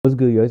What's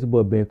good, y'all? It's your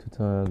boy Bam 2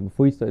 times.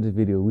 Before you start this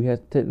video, we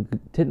had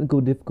technical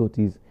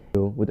difficulties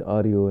with the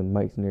audio and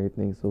mics and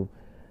everything. So,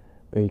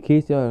 in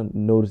case y'all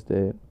noticed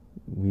that,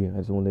 I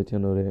just want to let y'all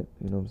know that.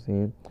 You know what I'm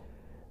saying?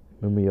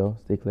 Remember, y'all,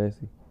 stay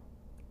classy.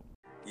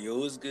 Yo,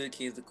 what's good,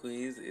 kings and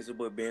queens? It's your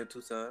boy Bam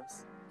 2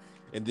 times.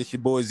 And this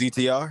your boy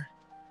ZTR.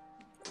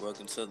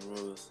 Welcome to Southern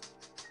Rules.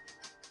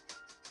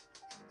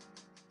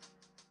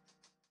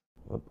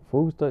 But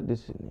before we start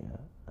this shit,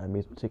 I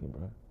made some chicken,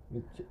 bro.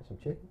 Some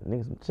chicken?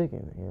 Nigga, some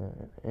chicken.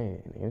 Yeah,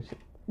 nigga, shit.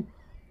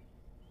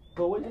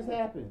 But what just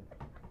happened?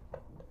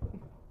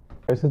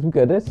 Since we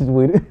got that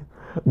situated,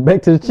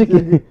 back to the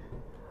chicken.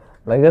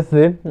 Like I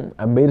said,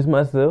 I made this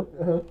myself.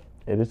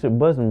 Yeah, this shit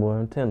busting, boy.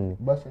 I'm telling you.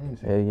 Busting?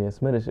 Yeah,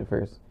 smell that shit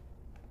first.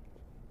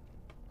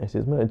 That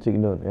shit smell like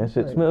chicken, don't it? That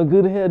shit smell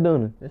good as hell,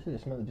 don't it? That shit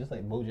smells just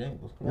like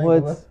Bojangles.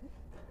 What?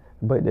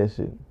 Bite that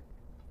shit.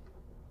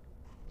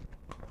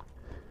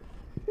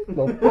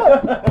 Go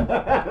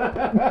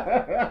fuck.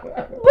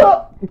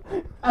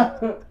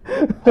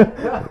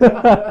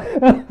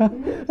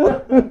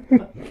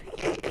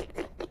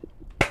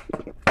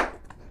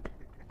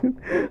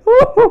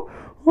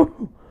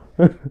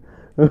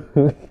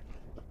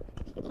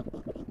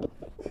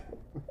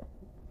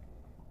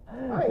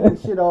 I ain't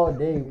eat shit all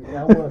day.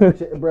 I want some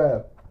chicken,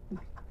 bruh.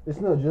 It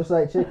smells just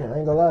like chicken. I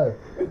ain't gonna lie.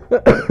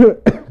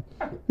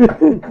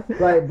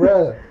 Like,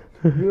 bruh,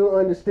 you don't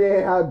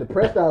understand how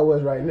depressed I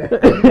was right now.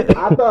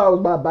 I thought I was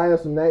about buying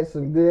some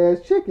good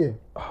ass chicken.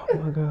 Oh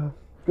my god.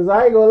 Cause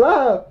I ain't gonna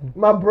lie,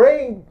 my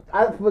brain,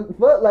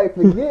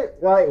 forget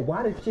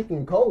why the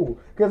chicken cold?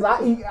 Cause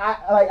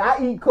I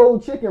eat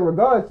cold chicken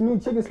regardless. To me,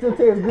 chicken still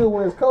tastes good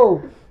when it's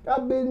cold.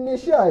 I've been in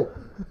this shot.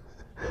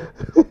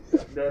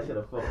 That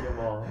should've fucked your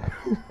mom.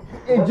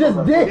 It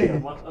just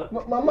did.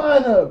 My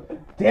mind up.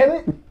 Damn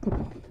it.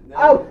 From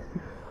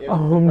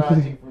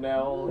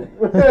now on.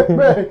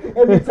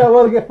 Every time I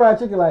want to get fried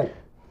chicken, like,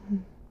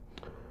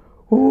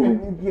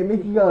 get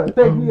Mickey going.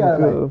 Thank me out.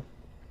 Like,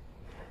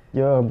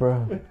 yo,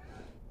 bro,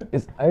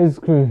 it's ice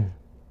cream.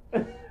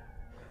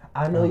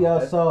 I know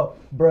y'all saw,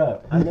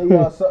 bro.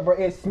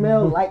 It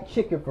smelled like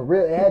chicken for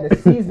real. It had the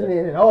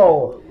seasoning and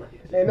all.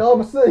 And all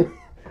of a sudden,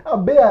 I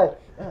bet.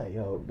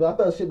 But I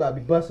thought shit about to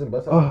be busting.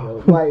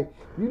 Like,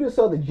 you just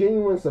saw the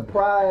genuine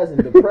surprise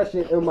and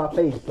depression in my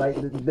face, like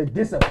the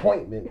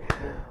disappointment,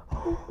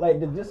 like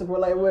this,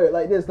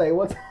 like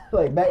what's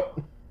like back,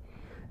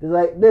 it's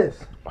like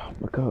this. Oh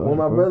my god! When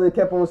my brother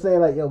kept on saying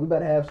like, "Yo, we about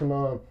to have some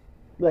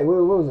like what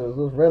was it?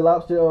 Those Red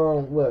Lobster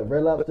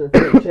Red Lobster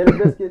cheddar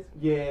biscuits?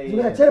 Yeah.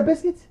 You got cheddar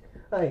biscuits?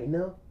 I ain't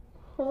know.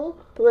 Huh?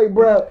 Like,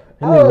 bro,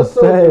 I was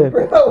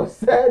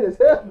sad as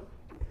hell.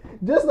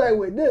 Just like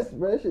with this,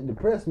 bro, that shit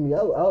depressed me.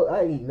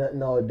 I eat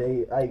nothing all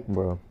day.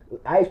 Bro,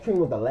 ice cream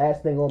was the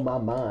last thing on my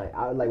mind.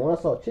 When I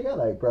saw chicken, I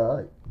like,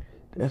 bro.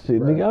 That shit,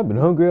 nigga, I've been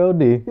hungry all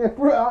day. Yeah,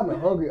 bro, I've been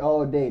hungry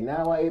all day.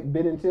 Now I ain't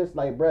been into this,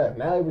 like, bro.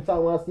 Now every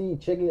time when I see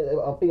chicken,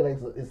 I feel like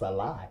it's a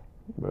lie.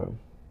 Bro,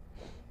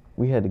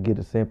 we had to get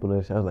a sample of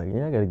that shit. I was like,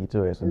 yeah, I gotta get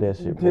your ass on that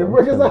shit, Yeah,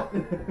 bro. bro,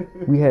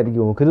 We had to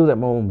go on, because it was at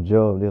my own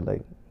job. They're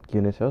like,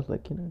 getting that shit. I was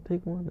like, can I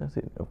take one? I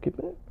said, okay,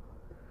 man.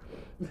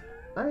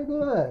 I ain't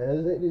gonna lie.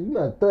 You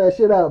not throw that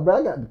shit out, bro.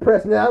 I got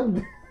depressed now.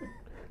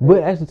 But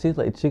it actually tastes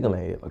like chicken,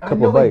 like a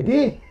couple of bites. It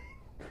did.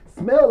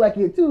 Smell like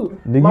it too.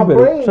 Nigga, My you better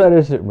brain, try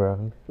that shit,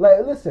 bro.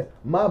 like, listen,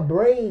 my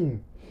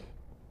brain.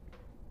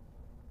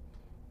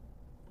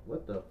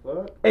 What the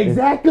fuck?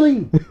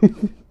 Exactly.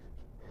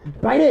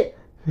 Bite it.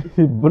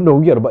 But no,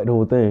 we gotta bite the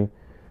whole thing.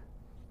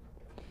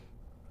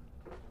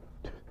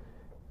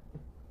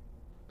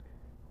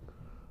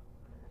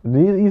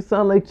 You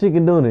sound like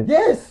chicken, don't it?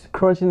 Yes.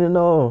 Crunching and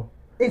all.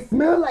 It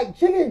smells like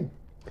chicken.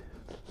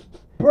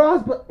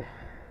 Bros, but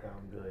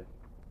I'm good.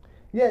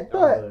 yeah,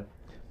 thought.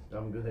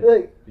 I'm good.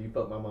 Like, You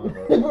fucked my mom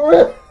up. for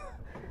real.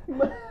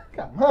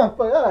 Got my fuck.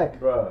 Alright.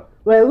 Bruh.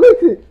 Like,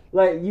 look at,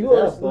 like, you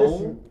Is that a listen.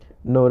 bone?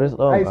 No, that's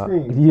Ice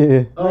cream.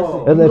 Yeah.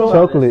 Oh, That's you that know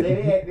chocolate.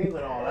 They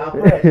went all out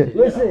for that shit.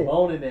 Listen, You got a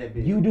bone in that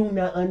bitch. You do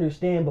not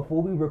understand.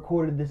 Before we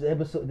recorded this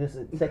episode, this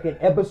second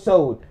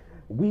episode,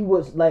 we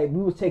was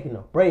taking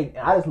a break.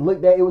 I just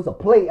looked at it was a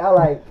plate.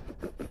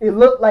 It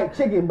looked like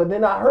chicken, but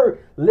then I heard,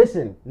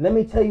 listen, let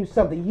me tell you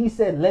something. He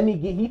said,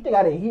 he think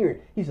I didn't hear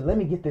it. He said, let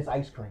me get this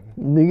ice cream.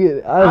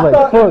 Nigga, I was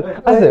like,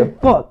 fuck. I said,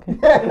 fuck.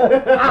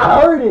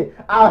 I heard it.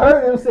 I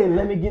heard him say,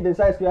 let me get this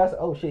ice cream. I said,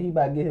 oh shit, he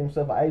about to get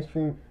himself an ice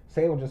cream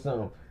sandwich or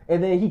something.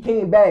 And then he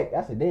came back.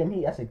 I said, damn,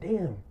 he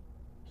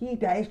ate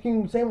the ice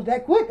cream sandwich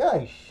that quick?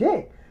 Oh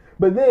shit.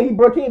 But then he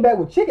came back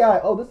with chicken. I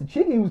like, oh, this is the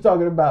chicken he was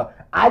talking about.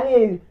 I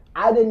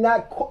did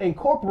not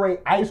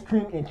incorporate ice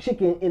cream and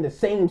chicken in the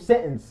same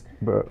sentence.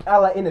 Bro.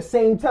 In the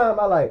same time,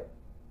 bro,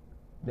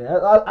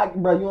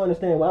 you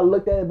understand? When I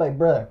looked at it, like,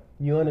 bro,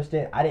 you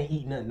understand? I didn't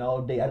eat nothing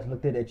all day. I just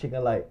looked at that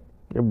chicken like,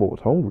 Your boy was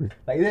hungry.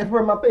 like that's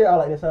for my face. I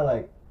like this. I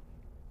like,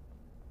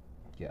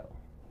 yo.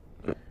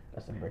 I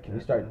said, bro, can we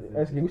start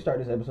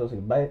this episode?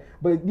 So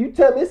but you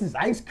tell me this is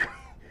ice cream.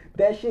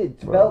 That shit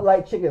felt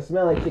like chicken,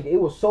 smelled like chicken. It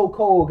was so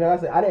cold. Cause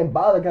I said I didn't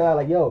bother. Cause I was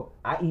like, yo,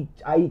 I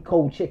eat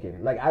cold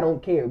chicken. Like I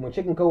don't care when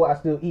chicken cold, I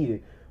still eat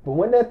it. But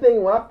when I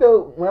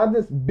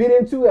just bit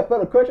into it, I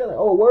felt a crunch. I'm like,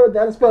 oh, word,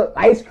 that just felt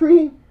ice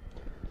cream.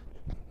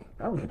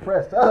 I was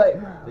impressed. I was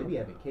like, They be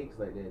having cakes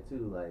like that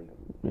too, like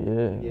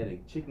Yeah. you had a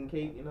chicken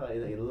cake, you know,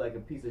 it look like a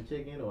piece of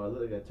chicken or it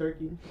look like a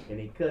turkey, and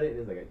they cut it and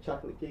it's like a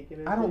chocolate cake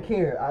in it. I don't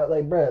care. I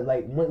like, bruh,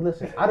 like,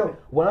 listen, I don't,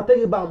 when I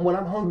think about when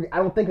I'm hungry, I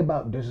don't think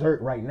about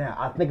dessert right now.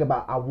 I think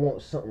about I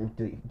want something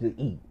to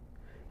eat.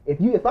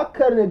 If I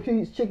cut in a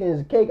piece of chicken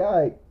as a cake,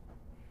 I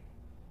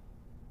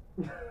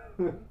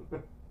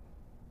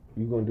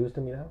you gonna do this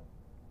to me now?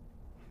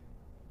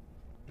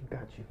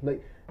 Got you.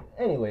 Like,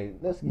 anyway,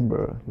 let's get,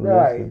 Bruh.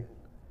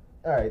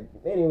 all right.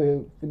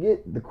 Anyway,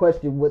 forget the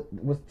question. What's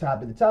the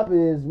topic? The topic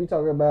is we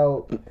talking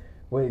about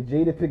when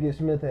Jada Pinkett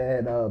Smith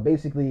had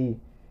basically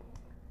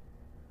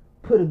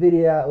put a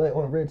video out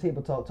on Red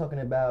Table Talk talking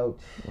about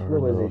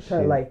what was it?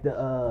 Trying like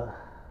the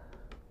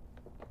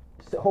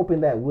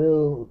hoping that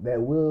Will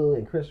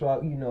and Chris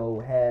Rock, you know,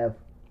 have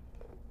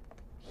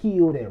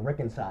healed and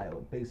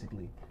reconciled,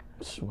 basically.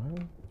 Smile.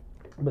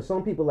 But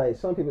some people like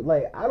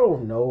I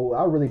don't know.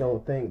 I really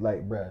don't think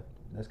like, bruh,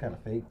 that's kind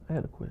of fake. I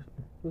had a question.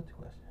 What's the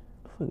question?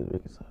 Fuck is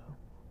reconcile?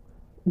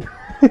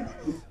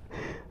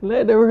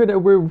 I never heard that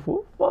word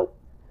before. Fuck.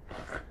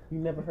 You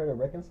never heard of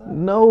reconcile?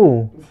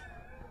 No.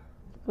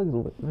 Fuck is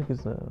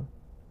reconcile?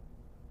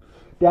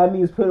 That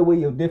means put away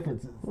your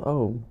differences.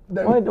 Oh.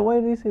 Why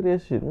did they say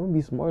that shit? I want to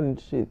be smart and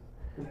shit.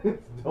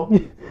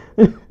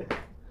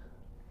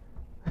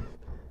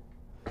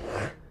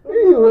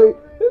 Anyway,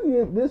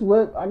 this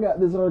web I got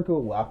this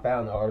article. Well, I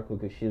found the article.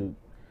 Cause shoot,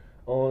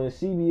 on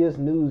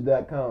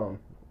CBSNews.com.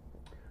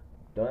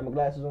 Don't have my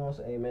glasses on.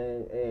 So, hey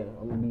man,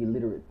 I'm gonna be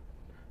illiterate.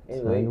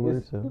 Anyway,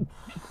 it said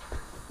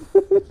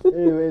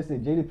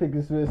Jada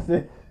Pinkett Smith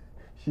said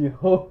she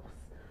hopes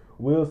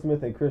Will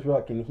Smith and Chris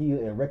Rock can heal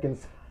and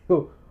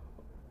reconcile.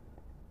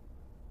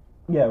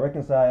 Yeah,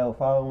 reconcile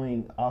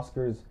following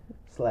Oscars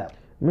slap.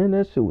 Man,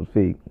 that shit was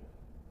fake.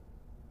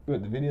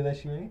 What, the video that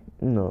she made?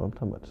 No, I'm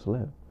talking about the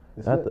slap.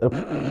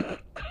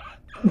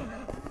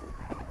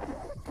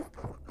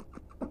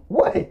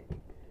 What? I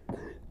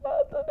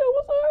thought that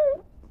was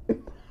her.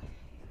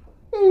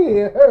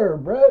 Yeah, her,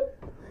 bruh.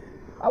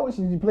 I wish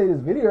you play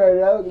this video right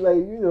now. Like,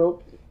 you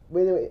know,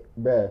 wait,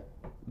 bruh.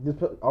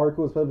 This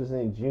article was published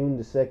in June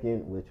the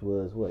 2nd, which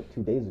was, what,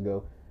 2 days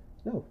ago?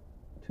 No,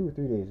 2 or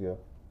 3 days ago.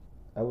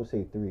 I would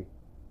say 3.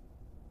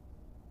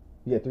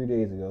 Yeah, 3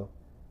 days ago.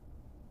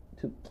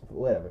 2,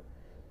 whatever.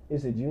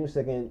 It's a June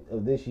 2nd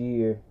of this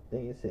year.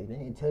 It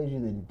tells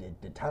you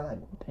the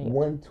time.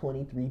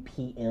 1:23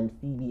 p.m.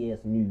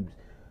 CBS News.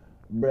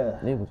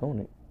 Bruh. They was on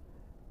it.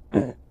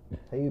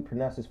 How you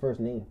pronounce his first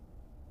name?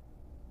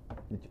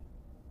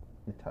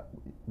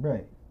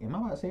 Bruh, am I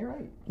about to say it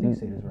right? Please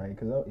say this right,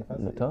 because if I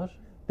say Natasha?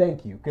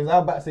 Thank you, because I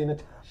was about to say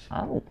Natasha.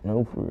 I don't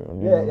know for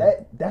real.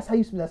 Yeah, that's how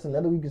you spell. That's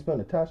another way you can spell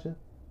Natasha.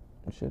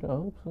 Shit, I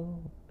hope so.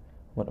 I'm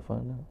about to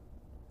find out.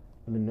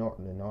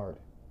 Leonard.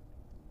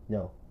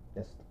 No,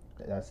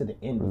 I said the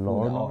N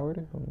before the R.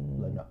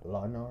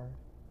 Leonard.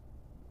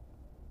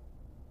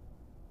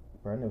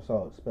 Bro, I never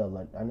saw it spelled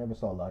like. I never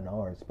saw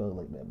Leonard spelled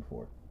like that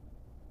before.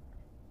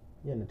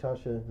 Yeah,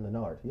 Natasha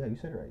Leonard. Yeah, you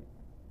said it right.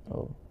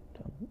 Oh,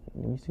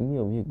 let me see me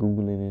over here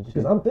Googling and shit.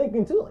 Because I'm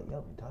thinking too, like,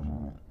 yo,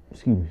 Natasha.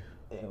 Excuse me.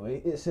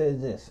 Anyway, it says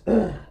this.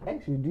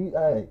 Actually, do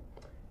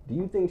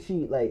you think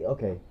she, like,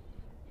 okay.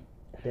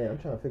 Damn, I'm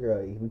trying to figure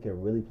out if we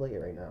can really play it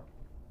right now.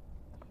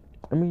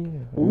 I mean,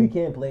 yeah. Well, we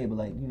can play it, but,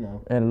 like, you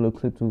know. Add a little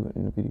clip to it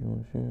in the video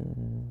and shit.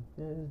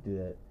 Yeah, let's do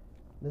that.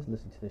 Let's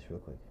listen to this real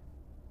quick.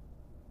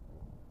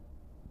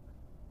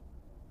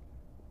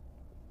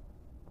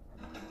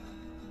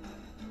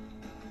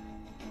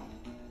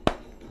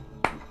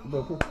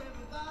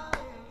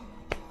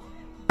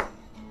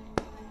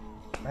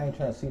 I ain't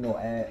trying to see no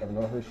ad of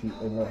no Hershey's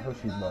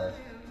bar.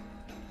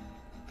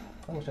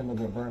 I wish I was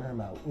gonna burn her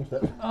mouth.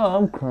 Oh,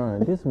 I'm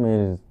crying. This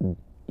man is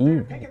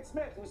evil. Pinkett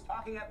Smith was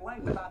talking at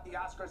length about the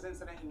Oscars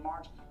incident in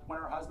March when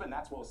her husband,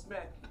 that's Will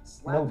Smith,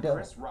 slapped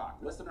Chris Rock.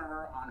 Listen to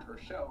her on her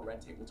show,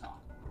 Red Table Talk.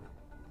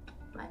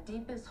 My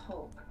deepest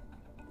hope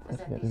is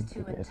that these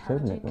two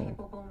intelligent,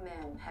 capable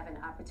men have an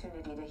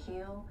opportunity to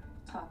heal,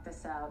 talk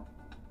this out,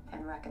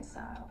 and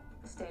reconcile.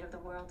 The state of the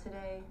world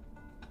today,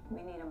 we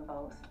need them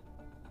both.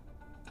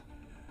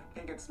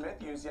 Pinkett Smith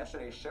used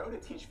yesterday's show to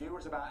teach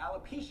viewers about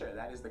alopecia.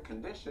 That is the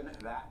condition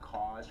that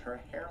caused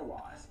her hair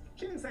loss.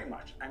 She didn't say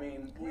much. I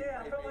mean,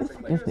 yeah,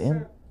 It's the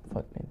end.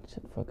 Fuck, man.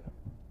 Shut the fuck up.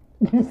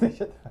 You say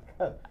shut the fuck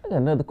up. I got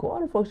another call.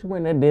 Why the fuck she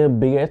wearing that damn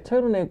big ass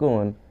turtleneck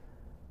on?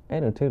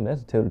 Ain't no turtleneck.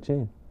 That's a turtle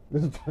chin.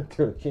 This is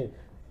turtle chin.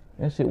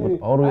 That shit was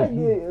all the way. I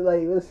get,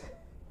 like,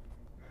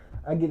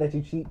 I get that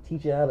you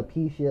teach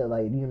alopecia,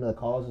 like, you know, the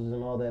causes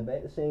and all that, but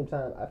at the same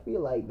time, I feel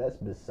like that's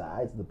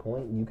besides the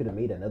point. You could have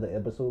made another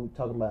episode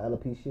talking about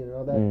alopecia and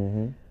all that.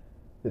 Mm-hmm.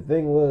 The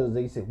thing was,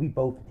 they said, we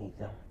both need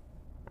them.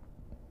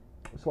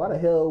 So why the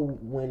hell,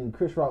 when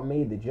Chris Rock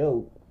made the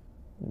joke,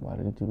 why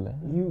didn't you laugh?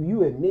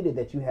 You admitted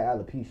that you had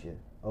alopecia.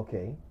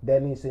 Okay.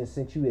 That means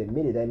since you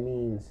admitted, that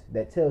means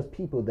that tells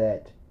people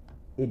that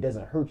it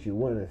doesn't hurt you. It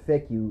wouldn't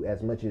affect you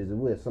as much as it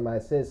would. If somebody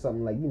says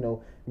something like,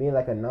 being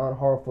like a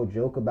non-harmful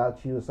joke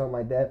about you or something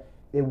like that,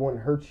 it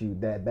wouldn't hurt you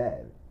that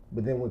bad.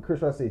 But then when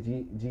Chris Rock said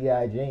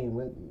G.I. Jane,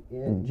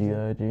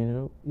 G.I. Jane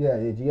joke? Yeah,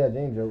 G.I.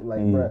 Jane joke,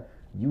 like, bruh,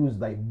 you was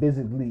like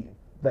physically,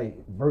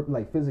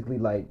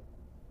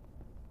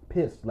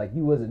 pissed. Like,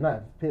 you wasn't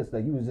not pissed,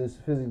 like, you was just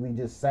physically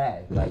just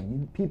sad. Like,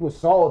 people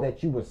saw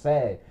that you were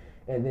sad.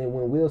 And then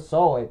when Will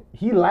saw it,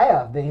 he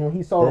laughed. Then when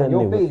he saw it on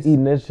your face,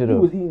 eating that shit he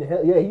up. was eating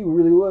hell. Yeah, he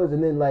really was.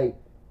 And then, like,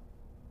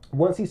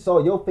 once he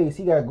saw your face,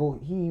 he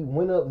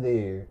went up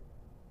there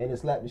and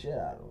just slapped the shit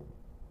out of him.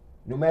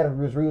 No matter if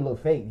it was real or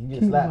fake, he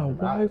just slapped him.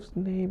 My wife's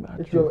name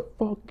out your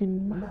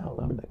fucking mouth.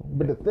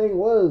 But the thing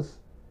was,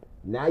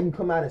 now you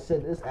come out and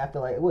said this after,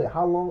 like, wait,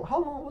 how long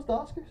was the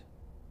Oscars?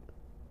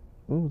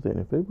 When was that,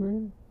 in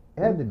February?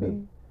 It had to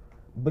be.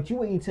 But you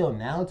waited until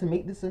now to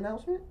make this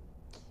announcement?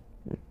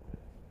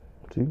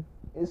 See?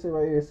 It said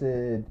right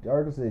here, the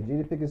article said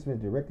Jada Pinkett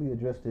Smith directly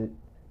addressed the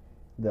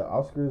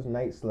Oscars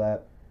night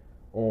slap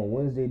on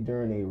Wednesday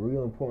during a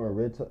real important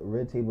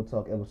Red Table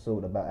Talk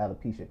episode about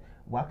alopecia.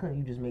 Why couldn't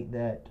you just make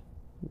that?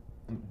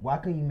 Why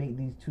couldn't you make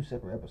these two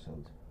separate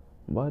episodes?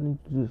 Why didn't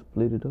you just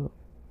split it up?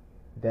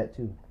 That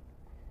too.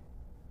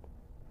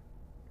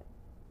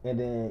 And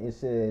then it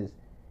says,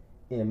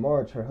 in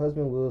March, her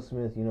husband Will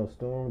Smith,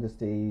 stormed the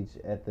stage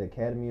at the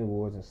Academy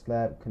Awards and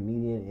slapped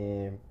comedian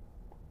and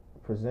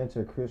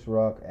presenter Chris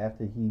Rock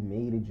after he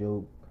made a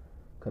joke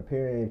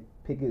comparing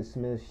Pinkett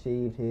Smith's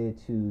shaved head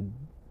to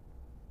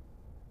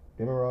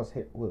Demi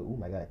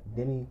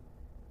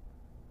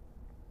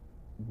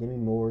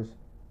Moore's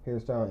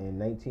hairstyle in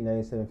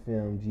 1997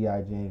 film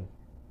G.I. Jane.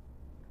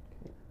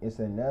 It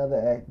said now the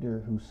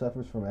actor who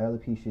suffers from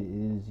alopecia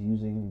is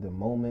using the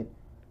moment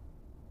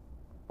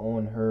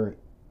on her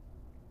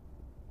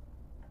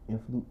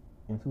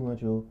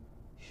influential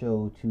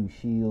show to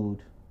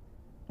shield.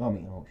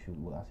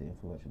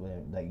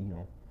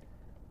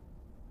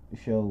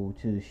 Show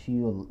to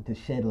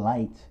shed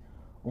light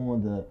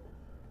on the.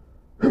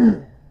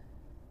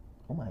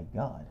 Oh my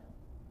God.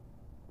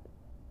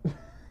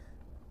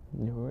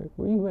 You alright?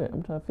 Where you at?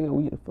 I'm trying to figure out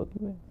where the fuck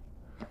you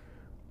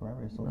at.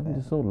 I'm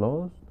just so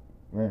lost.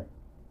 Man.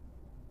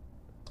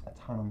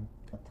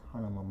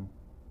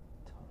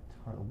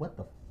 What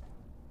the?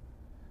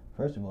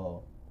 First of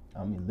all,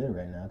 I'm illiterate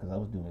right now because I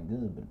was doing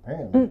good, but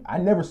apparently I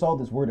never saw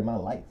this word in my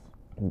life.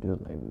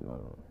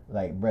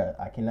 Like, bruh,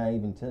 I'm not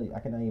even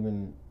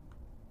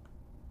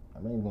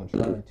gonna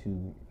try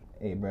to.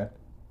 Hey, bruh,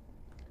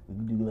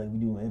 we do like I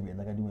do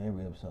in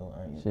every episode.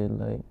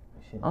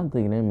 I'm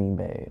thinking that mean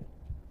bad.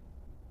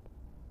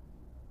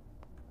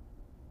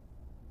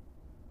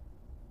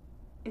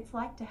 It's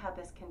like to have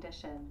this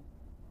condition.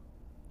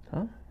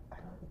 Huh? I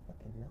don't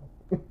fucking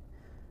know.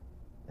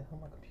 The hell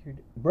my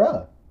computer,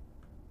 bruh.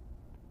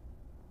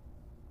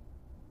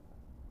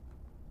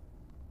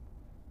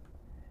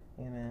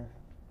 Hey man,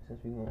 since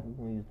we're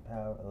gonna use the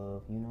power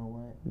of, you know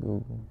what?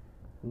 Google.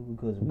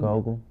 Because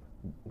Google.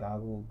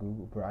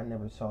 Bro, I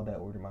never saw that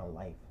word in my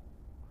life.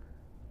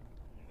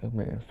 That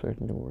man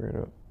searching the word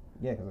up.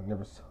 Yeah, because I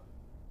never saw.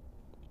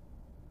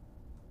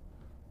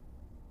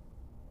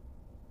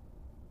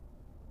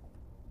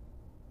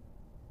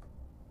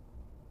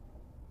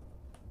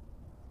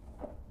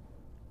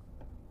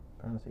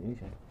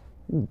 Pronunciation.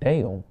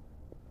 Damn.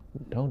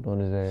 Don't on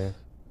his ass.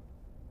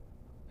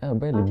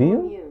 Bradley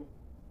Beal?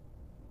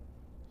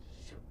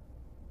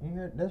 You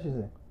heard that shit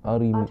say?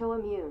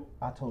 Autoimmune.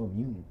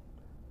 Autoimmune.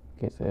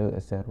 Can't say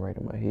that sound right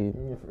in my head.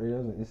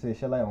 It says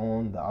shed light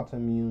on the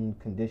autoimmune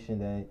condition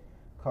that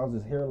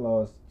causes hair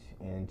loss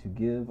and to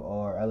give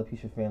our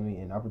alopecia family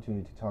an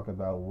opportunity to talk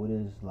about what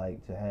it's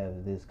like to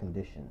have this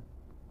condition.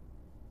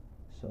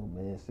 So,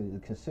 man,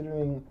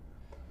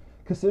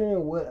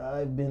 considering what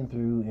I've been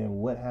through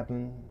and what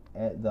happened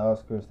at the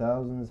Oscars,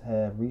 thousands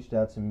have reached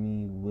out to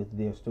me with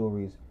their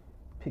stories.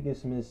 Pinkett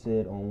Smith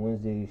said on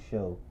Wednesday's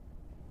show.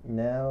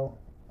 Now,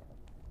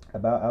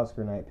 about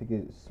Oscar night,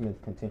 Pinkett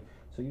Smith continued.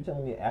 So you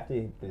telling me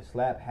after the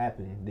slap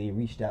happened, they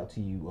reached out to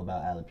you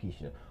about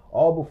alopecia?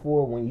 All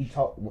before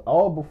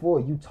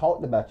you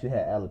talked about you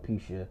had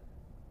alopecia.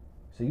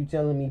 So you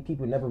telling me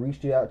people never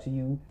reached out to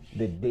you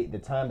the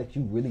time that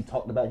you really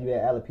talked about you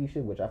had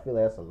alopecia, which I feel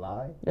like that's a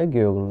lie. That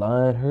girl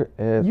lying her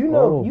ass. You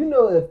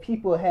know if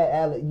people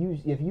had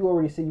if you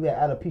already said you had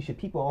alopecia,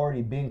 people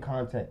already been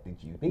contacted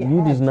you.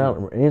 You just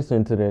not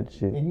answering to that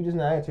shit. And you just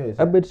not answering.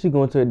 I bet she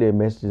going to their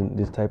message and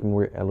just typing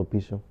word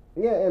alopecia.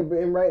 Yeah,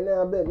 and right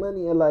now I bet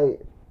money and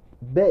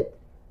bet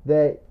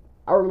that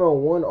I remember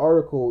one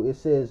article. It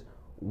says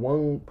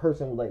one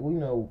person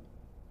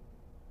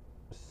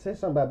said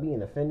something about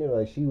being offended,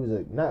 or she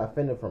was not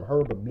offended from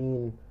her, but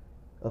being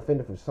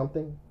offended from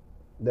something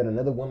that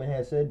another woman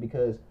had said.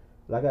 Because,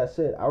 like I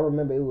said, I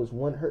remember it was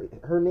one.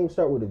 Her name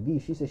started with a V.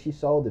 She said she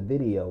saw the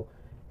video,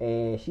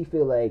 and she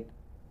feel like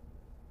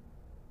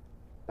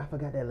I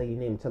forgot that lady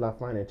name until I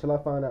find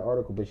that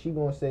article. But she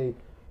gonna say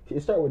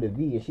it started with a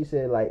V, and she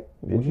said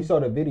when she saw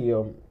the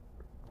video,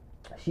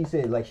 she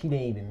said she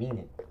didn't even mean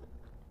it.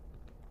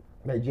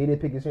 Like Jada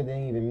Pinkett Smith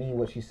didn't even mean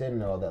what she said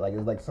and all that. Like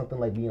it's like something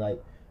like being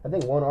like, I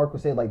think one article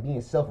said like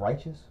being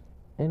self-righteous.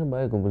 Ain't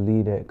nobody gonna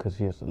believe that because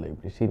she's a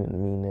celebrity. She didn't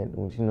mean that.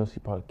 When she knows she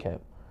probably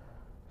capped.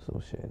 So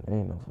shit,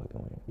 ain't no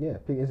fucking way. Yeah,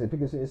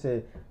 it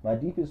said my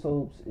deepest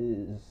hope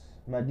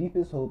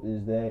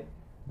is that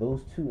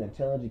those two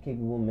intelligent,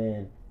 capable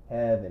men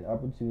have an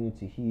opportunity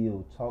to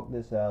heal, talk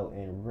this out,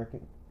 and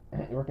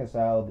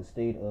reconcile the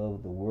state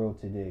of the world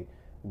today.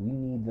 We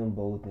need them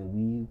both, and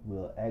we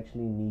will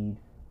actually need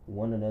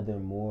one another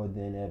more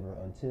than ever.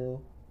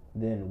 Until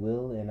then,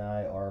 Will and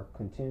I are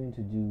continuing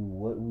to do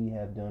what we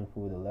have done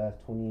for the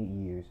last 28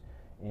 years,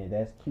 and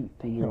that's keep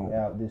figuring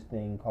out this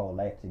thing called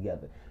life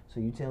together. So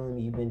you telling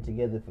me you've been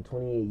together for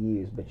 28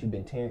 years,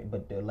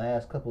 but the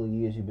last couple of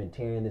years you've been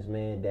tearing this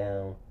man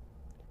down.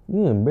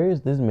 You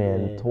embarrassed this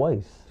man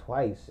twice.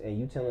 And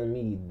you telling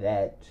me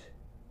that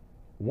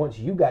once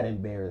you got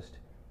embarrassed,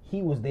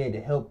 he was there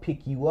to help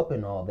pick you up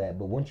and all that,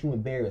 but once you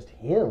embarrassed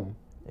him,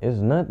 it's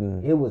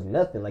nothing. It was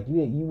nothing. Like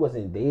you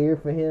wasn't there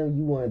for him.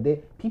 You weren't there.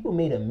 People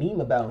made a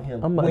meme about him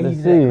when he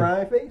did that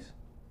crying face.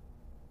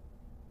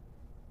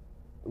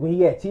 When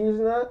he had tears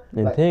in his eyes.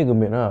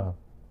 Entanglement,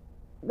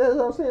 That's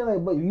what I'm saying.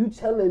 Like, but you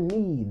telling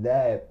me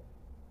that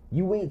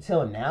you wait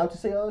till now to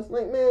say all this?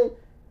 Like, man,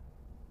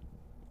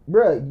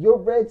 bruh, your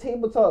red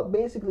table talk,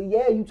 basically,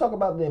 yeah, you talk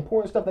about the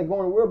important stuff that go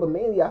in the world, but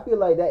mainly I feel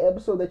like that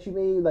episode that you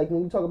made, like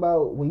when you talk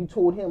about, when you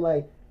told him,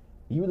 like,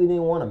 you really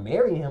didn't want to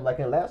marry him. Like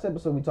in the last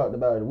episode we talked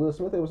about it, Will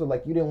Smith episode,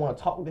 like you didn't want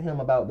to talk to him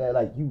about that.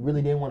 Like you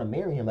really didn't want to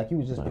marry him. Like you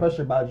was just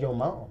pressured by your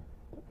mom.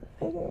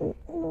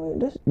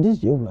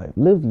 This your life.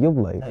 Live your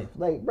life.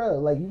 Like bro,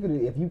 like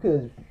if you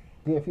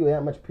didn't feel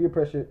that much peer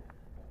pressure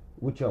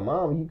with your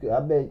mom, I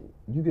bet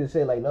you could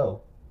say like,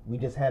 no, we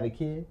just have a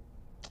kid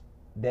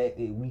that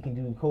we can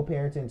do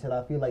co-parenting until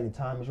I feel like the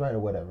time is right or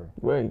whatever.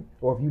 Right.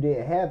 Or if you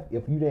didn't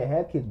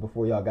have kids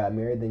before y'all got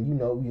married, then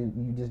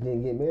you just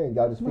didn't get married.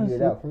 Y'all just figured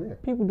it out from there.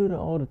 People do that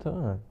all the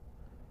time.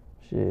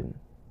 Shit.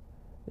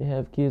 They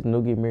have kids and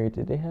don't get married.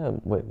 They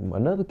have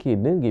another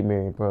kid didn't get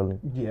married probably.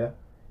 Yeah.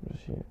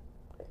 Shit.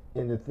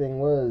 And the thing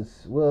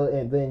was,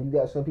 and then you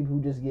got some people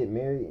who just get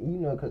married,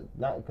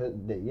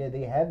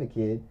 they have a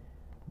kid,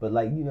 but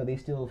like they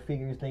still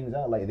figure things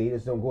out. Like they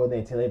just don't go there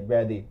and tell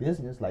everybody their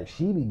business like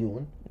she be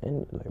doing.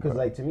 Because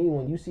like to me,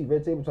 when you see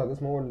Red Table Talk,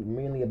 it's more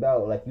mainly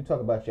about like you talk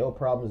about your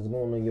problems that's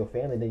going on in your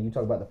family, then you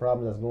talk about the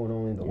problems that's going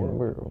on in the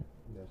world.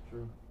 That's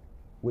true.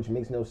 Which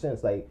makes no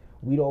sense. Like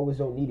we always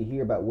don't need to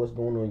hear about what's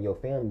going on in your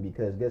family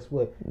because guess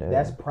what?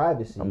 That's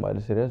privacy. I'm about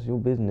to say that's your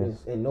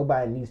business, and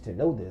nobody needs to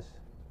know this.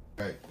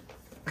 Right.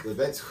 But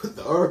back to what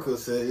the article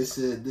said. It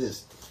said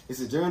this. It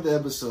said during the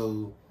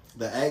episode,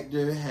 the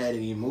actor had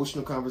an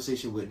emotional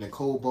conversation with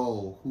Nicole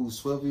Ball,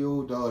 whose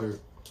 12-year-old daughter,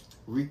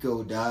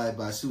 Rico, died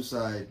by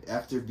suicide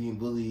after being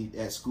bullied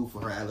at school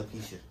for her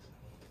alopecia.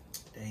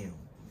 Damn.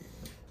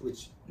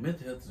 Which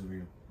mental health is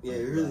real. Yeah,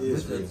 it really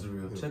is. Mental health is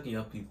real. Checking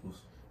your peoples.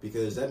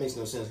 Because that makes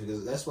no sense.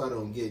 Because that's why I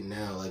don't get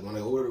now. Like when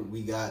the older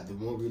we got, the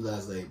more we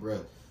realize, like,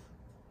 bro,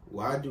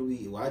 why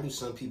do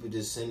some people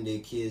just send their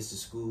kids to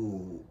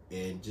school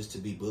and just to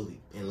be bullied?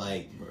 And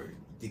like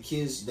the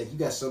kids, like you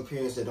got some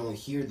parents that don't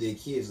hear their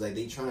kids. Like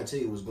they trying to tell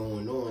you what's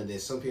going on. That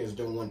some parents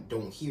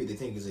don't hear. They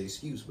think it's an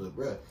excuse, but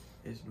bro,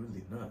 it's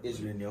really not. It's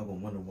then y'all gonna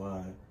wonder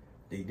why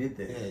they did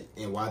that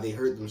and why they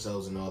hurt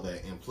themselves and all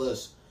that. And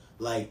plus,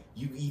 like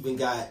you even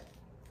got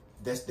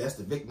that's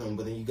the victim,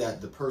 but then you got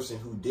the person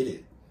who did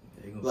it.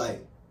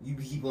 Like you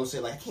keep on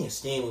saying like I can't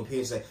stand when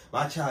parents say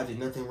my child did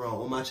nothing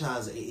wrong. Oh, my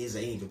child is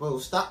an angel. Bro,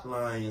 stop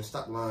lying.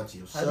 Stop lying to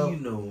yourself. How do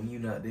you know when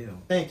you're not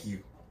them? Thank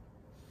you.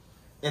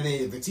 And then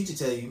if the teacher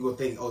tell you, you gonna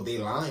think, oh, they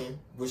lying,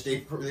 which they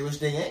ain't.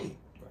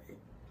 Right.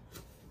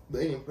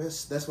 But anyway,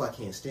 that's why I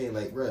can't stand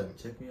like, bro.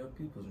 Checking your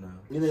peoples now.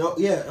 You know,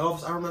 yeah.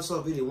 I remember I saw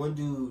a video. One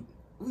dude,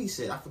 what he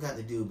said, I forgot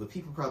the dude, but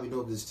people probably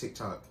know this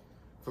TikTok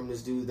from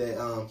this dude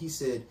that he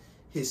said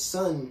his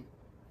son.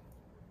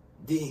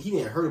 He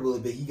didn't hurt a bully,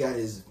 but he got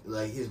his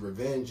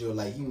revenge or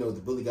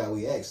the bully got what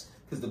he asked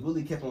because the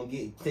bully kept on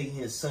taking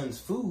his son's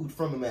food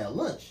from him at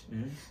lunch.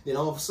 Mm-hmm. Then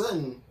all of a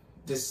sudden,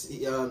 the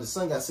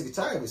son got sick and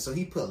tired of it, so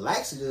he put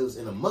laxatives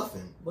in a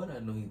muffin. But I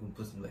know he gonna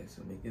put some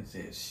laxatives, make it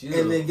say shit.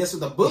 And then guess what?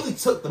 The bully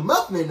took the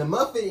muffin.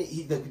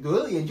 The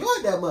bully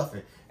enjoyed that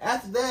muffin.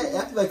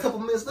 After a couple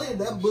minutes later,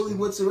 that bully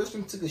went to the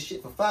restroom, took a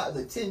shit for 5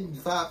 to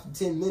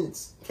 10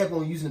 minutes, kept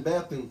on using the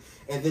bathroom,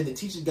 and then the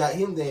teacher got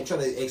him there and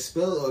tried to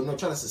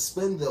try to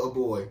suspend the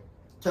boy,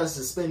 try to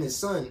suspend his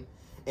son,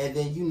 and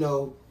then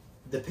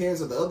the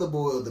parents of the other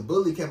boy or the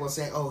bully kept on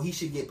saying, "Oh, he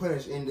should get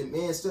punished," and the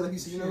man stood up. He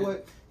said, "You know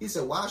what?" He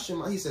said, "Why should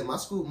my?" He said, my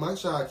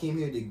child came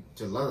here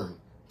to learn,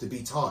 to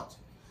be taught."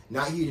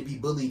 Not here to be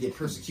bullied and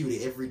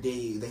persecuted every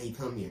day that he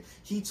come here.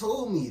 He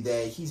told me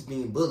that he's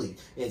being bullied.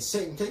 And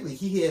technically,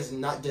 he has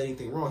not done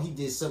anything wrong. He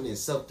did something in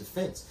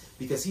self-defense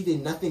because he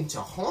did nothing to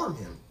harm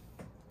him.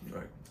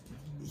 Right.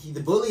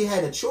 The bully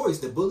had a choice.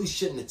 The bully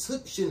shouldn't have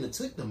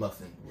took the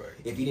muffin. Right.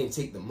 If he didn't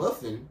take the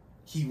muffin,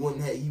 he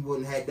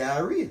wouldn't have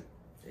diarrhea.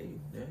 Hey,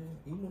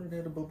 he wanted to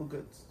have the bubble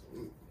guts.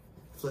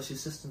 Flush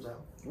his systems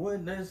out.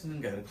 What? That's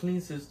got a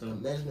clean system.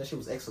 Imagine that shit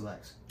was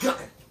Exelax. God.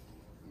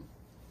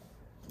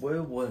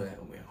 Well, what I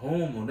went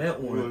home on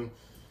that one.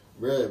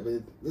 Bruh,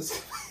 but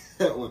this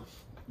that one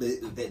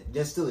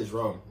that still is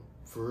wrong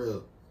for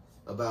real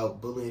about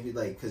bullying.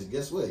 Like, cause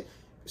guess what?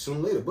 Sooner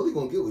or later, bully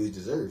gonna get what he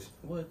deserves.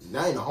 What?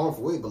 Not in a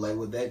harmful way, but like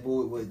with that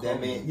boy, with that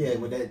man, yeah,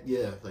 with that,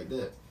 yeah, like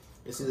that.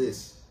 It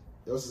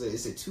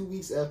said 2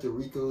 weeks after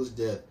Rico's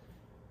death.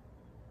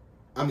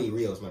 I mean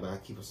Rio's, my bad. I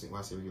keep on saying why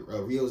I say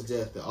Rio. Rio's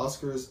death, the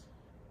Oscars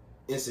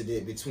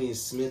incident between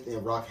Smith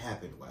and Rock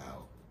happened.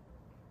 Wow.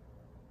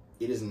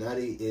 It is not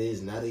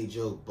a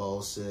joke,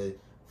 Ball said,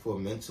 for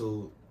the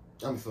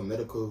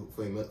medical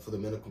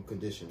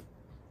condition.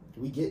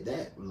 We get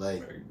that.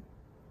 Like,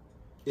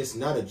 it's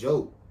not a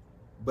joke.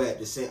 But at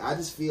the same, I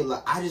just feel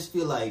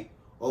like,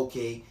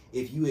 okay,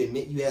 if you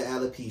admit you had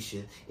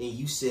alopecia and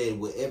you said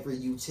whatever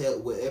you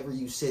said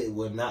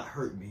will not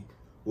hurt me,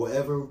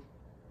 whatever.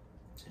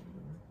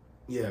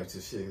 Yeah, it's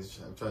just shit.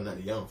 I'm trying not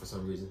to yawn for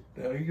some reason.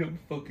 Now you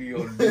fucking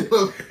yawn.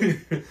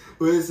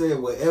 But it said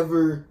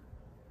whatever.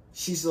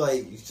 She's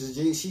like,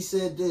 she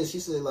said this. She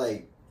said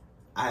like,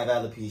 I have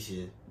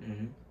alopecia.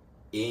 Mm-hmm.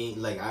 And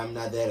like, I'm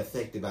not that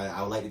affected by it.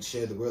 I would like to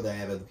share the world that I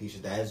have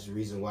alopecia. That is the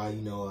reason why,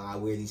 you know, I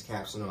wear these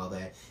caps and all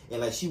that.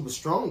 And like, she was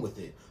strong with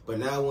it. But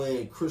now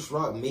when Chris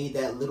Rock made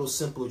that little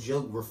simple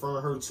joke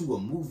referring her to a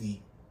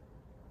movie,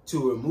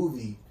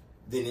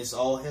 then it's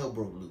all hell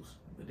broke loose.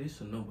 But they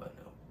should know by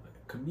now.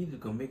 Like, comedians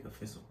gonna make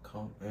offensive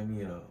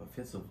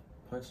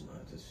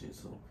punchlines and shit.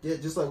 So yeah,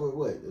 just like with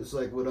what? It's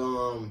like with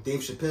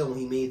Dave Chappelle when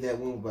he made that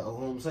one about a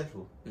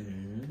homosexual.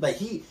 Mm-hmm. Like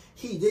he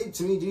did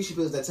to me. Dave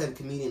Chappelle is that type of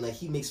comedian. Like,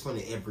 he makes fun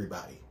of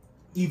everybody,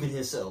 even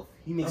himself.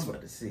 He makes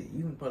fun. To see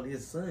even probably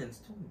his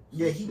sons too.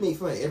 Yeah, he makes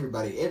fun of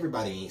everybody.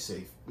 Everybody ain't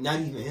safe. Not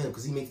even him,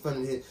 because he makes fun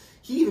of him.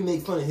 He even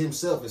makes fun of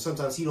himself, and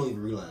sometimes he don't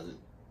even realize it.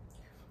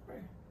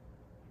 Right.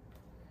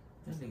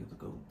 That nigga's a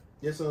goat.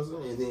 That's what I'm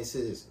saying. And then it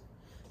says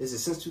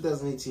since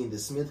 2018, the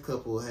Smith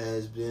couple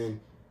has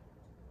been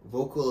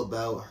vocal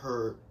about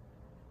her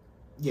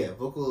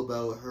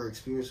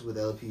experience with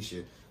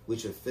alopecia,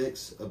 which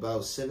affects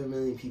about 7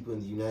 million people in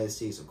the United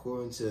States,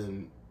 according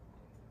to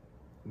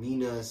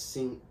Meena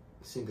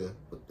Singha.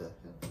 What the hell?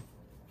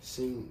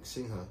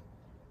 Singha.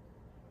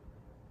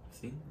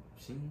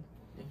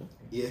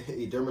 Yeah,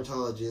 a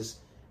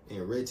dermatologist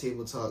and Red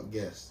Table Talk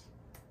guest.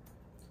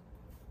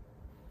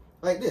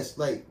 Like this,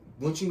 like,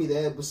 once you meet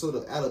the episode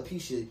of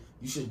alopecia,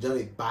 you should have done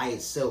it by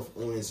itself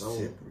on its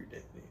own.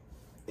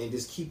 And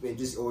just keep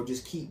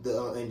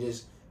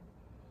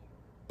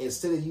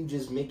instead of you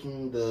just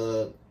making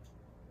the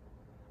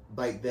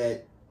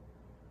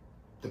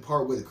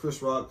part with the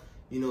Chris Rock,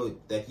 you know,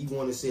 that you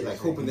want to say, like,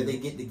 hoping that they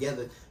get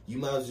together,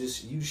 you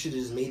should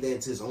have just made that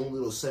into his own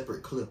little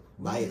separate clip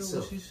by itself. You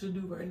know what you should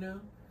do right now?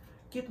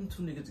 Get them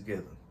two niggas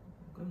together.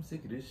 I'm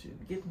sick of this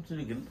shit. Get them two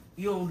niggas.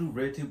 You don't do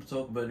Red Table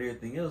Talk about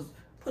everything else.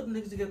 Put the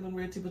niggas together on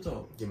Red Table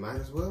Talk. You might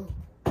as well.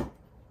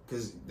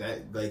 Cause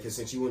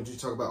since you want to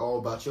talk all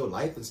about your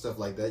life and stuff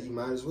like that, you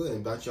might as well, and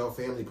about your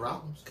family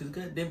problems. Cause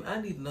goddamn, I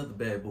need another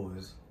Bad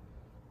Boys.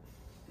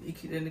 You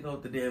keep that nigga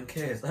off the damn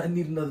cast. I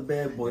need another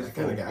Bad Boys. I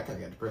kind of got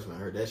depressed when I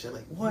heard that shit.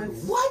 Like, what?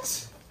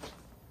 What?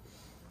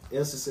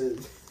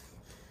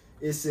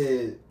 It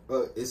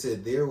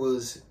said there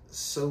was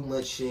so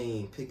much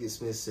shame. Pickett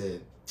Smith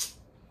said,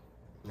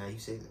 "Now you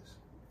say this."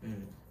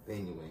 But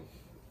anyway,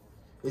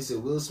 it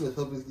said Will Smith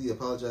publicly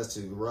apologized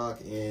to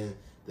Rock and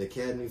the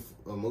Academy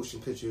of Motion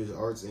Pictures,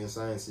 Arts and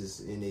Sciences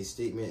in a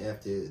statement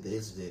after the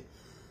incident.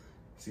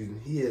 Excuse me.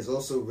 He has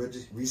also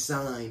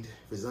resigned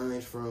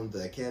from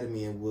the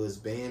Academy and was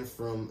banned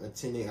from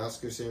attending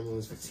Oscar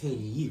ceremonies for 10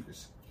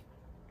 years.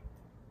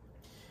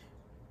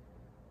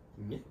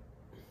 My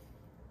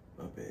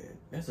bad.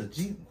 That's a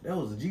Jeep. That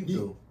was a Jeep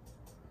though.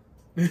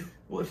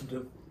 What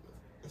the?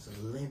 That's a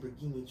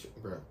Lamborghini,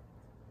 bro.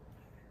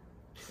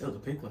 That was a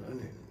pink one, I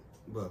think.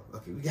 Bro,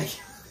 okay, we got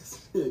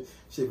shit,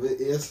 but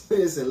it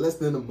said less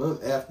than a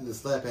month after the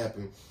slap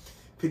happened,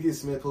 Pickett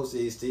Smith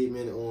posted a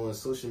statement on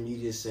social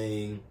media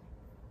saying,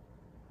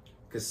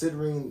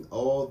 considering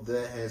all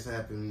that has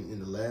happened in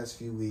the last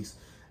few weeks,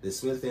 the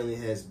Smith family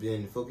has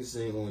been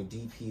focusing on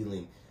deep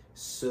healing.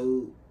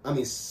 Some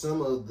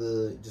of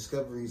the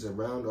discoveries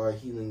around our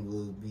healing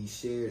will be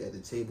shared at the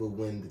table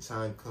when the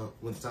time calls.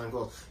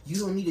 You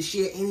don't need to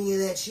share any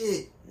of that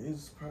shit.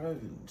 It's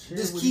private.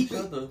 Just keep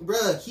it,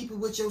 bruh. Keep it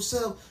with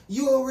yourself.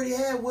 You already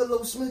had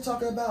Willow Smith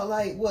talking about,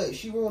 like, what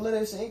she wrote a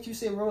letter saying. Ain't you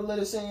said wrote a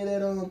letter saying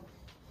that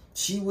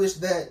she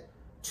wished that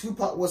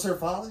Tupac was her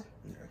father?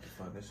 Yeah, I can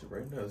find that shit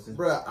right now.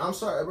 Bruh, I'm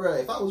sorry,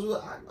 bruh. If I was,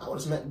 I would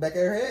have smacked the back of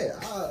her head.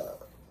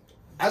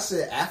 I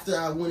said, after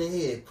I went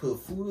ahead, put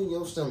food in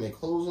your stomach,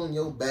 clothes on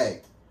your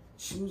back,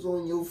 shoes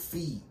on your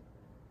feet,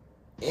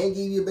 and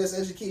gave you the best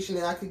education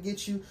that I could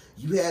get you,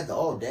 you had the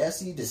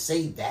audacity to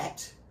say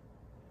that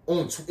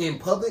in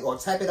public, or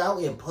type it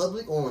out in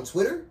public on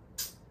Twitter?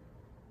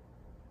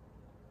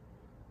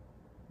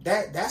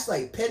 That's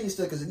like petty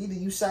stuff, because either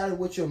you sided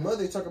with your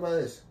mother, talk about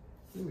this.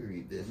 Let me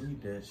read this.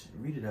 Read that shit.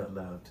 Read it out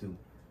loud, too.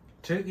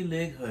 Turkey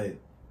leg hut.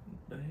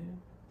 What the hell?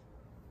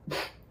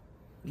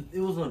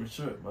 It was on the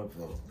shirt, my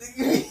fault.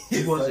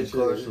 It wasn't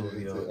partial,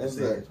 yo.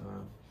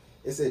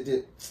 It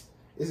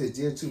It says,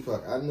 "Dear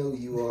Tupac, I know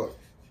you are."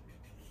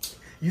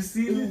 You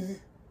see this?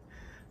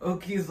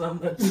 Okay, so I'm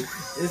not.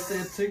 It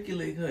said turkey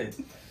leg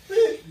hunt.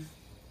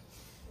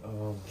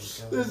 Oh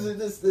my god.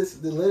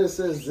 The letter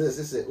says this.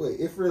 It said,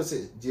 "Wait, it first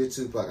said, dear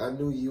Tupac, I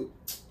knew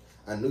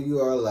you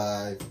are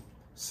alive,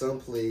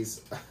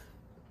 someplace."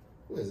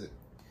 What is it?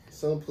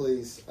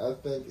 Someplace. I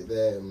think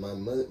that my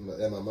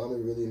mama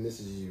really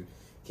misses you.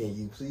 Can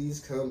you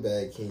please come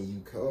back? Can you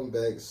come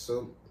back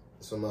so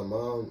my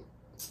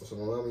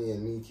mommy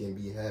and me can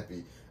be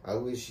happy? I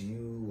wish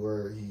you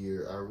were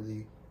here.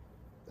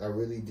 I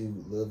really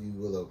do love you,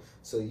 Willow.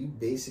 So you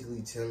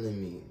basically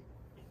telling me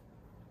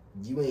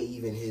you ain't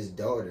even his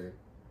daughter,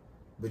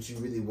 but you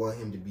really want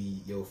him to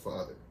be your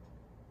father.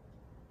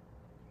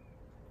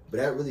 But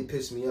that really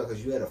pissed me off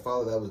because you had a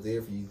father that was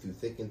there for you through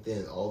thick and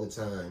thin all the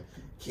time,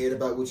 cared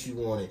about what you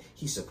wanted.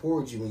 He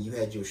supported you when you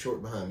had your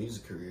short behind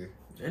music career.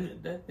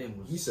 And that thing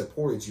was. He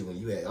supported you when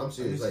you had. I'm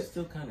serious. Like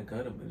still kind of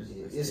got him, but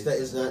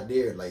it's not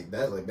there. Like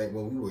that's like back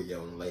when we were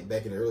young. Like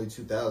back in the early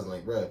 2000s.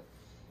 Like bruh,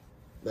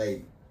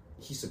 like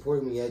he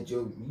supported when you had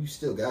your. You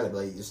still got it.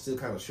 Like it's still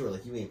kind of short.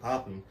 Like you ain't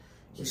popping.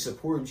 He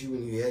supported you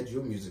when you had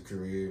your music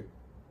career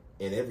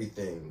and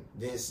everything.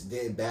 Then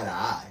bat an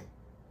eye.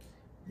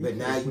 But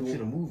now you put you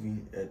in a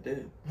movie at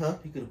that. Huh?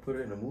 He could have put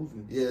her in a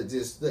movie. Yeah,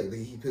 just like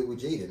he put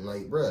with Jaden.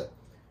 Like, bruh,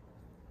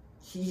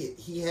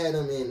 he had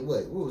him in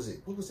what was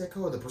it? What was that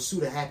called? The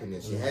Pursuit of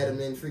Happiness. You had him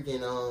in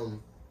freaking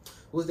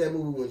what was that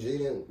movie when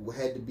Jaden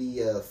had to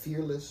be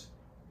fearless?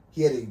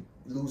 He had to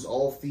lose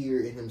all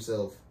fear in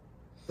himself,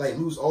 like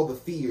lose all the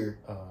fear.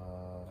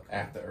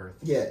 After Earth.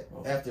 Yeah,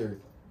 oh.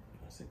 After.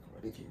 I said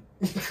Karate Kid.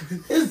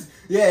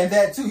 Yeah, and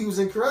that too. He was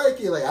in Karate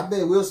Kid. Like I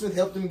bet Will Smith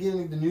helped him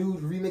get the new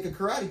remake of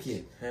Karate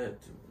Kid.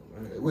 Had to.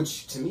 Man.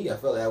 Which to me, I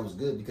felt like that was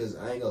good because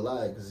I ain't gonna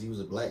lie, because he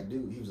was a black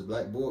dude. He was a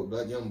black boy,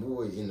 black young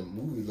boy in the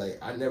movie. Like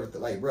I never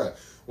like, bruh.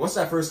 Once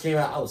I first came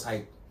out, I was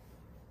hyped.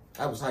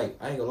 I ain't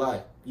gonna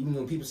lie. Even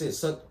when people say it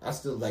sucked, I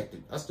still liked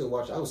it. I still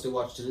watch. I would still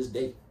watch it to this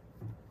day.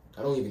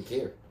 I don't even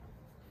care.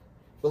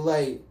 But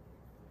like,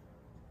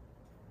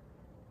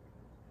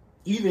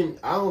 even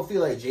I don't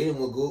feel like Jaden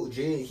will go.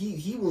 Jaden,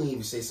 he won't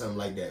even say something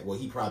like that. Well,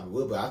 he probably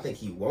will, but I think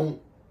he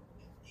won't.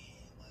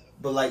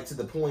 But like to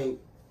the point.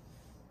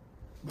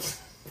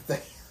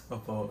 My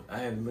fault. I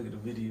had to look at the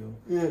video.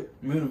 Yeah.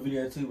 Remember the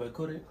video I told you about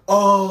Kodak?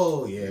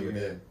 Oh yeah, we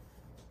did.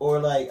 Or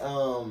like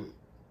or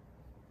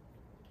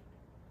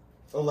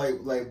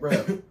like bro,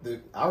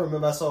 I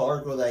remember I saw an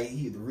article like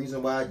the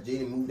reason why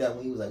Jaden moved out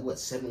when he was like what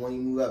 7 when he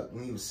moved out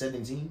when he was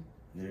 17.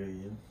 Yeah.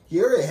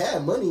 He already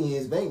had money in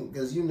his bank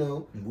because you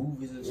know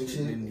movies and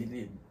shit. And he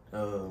did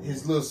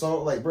his little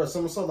song like bro,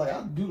 some song like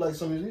I do like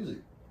some of his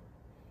music.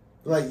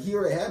 Like he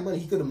already had money.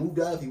 He could have moved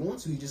out if he wanted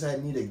to. He just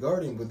had needed a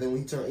guardian. But then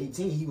when he turned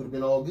 18, he would have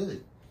been all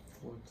good.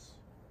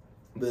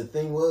 But the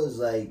thing was,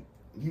 like,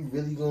 you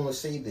really gonna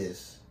say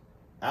this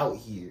out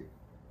here,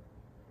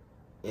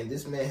 and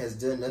this man has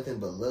done nothing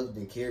but loved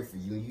and cared for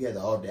you, and you had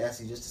the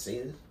audacity just to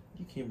say this?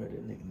 You came at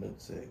that nigga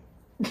nutsack.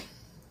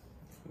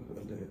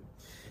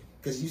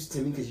 Because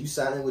you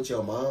siding with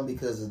your mom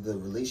because of the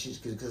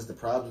relationship, because the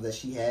problems that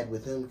she had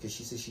with him, because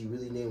she said she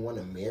really didn't want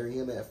to marry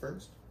him at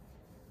first.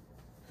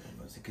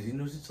 Because you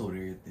know she told her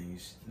everything.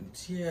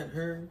 She had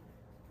her,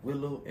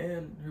 Willow,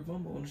 and her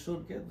mama on the show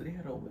together. They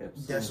had a whole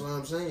episode. That's what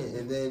I'm saying.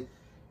 And then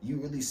you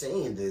really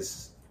saying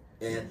this,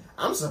 and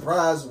I'm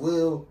surprised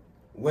Will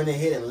went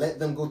ahead and let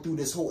them go through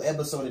this whole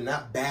episode and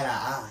not bat an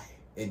eye,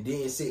 and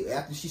didn't say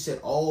after she said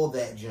all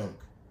that junk,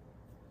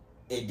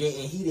 and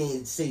he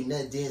didn't say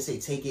nothing. Didn't say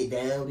take it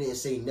down. Didn't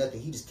say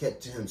nothing. He just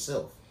kept to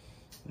himself.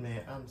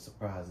 Man, I'm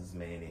surprised this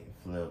man didn't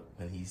flip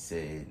when he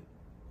said,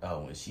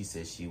 when she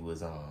said she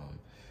was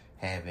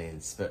having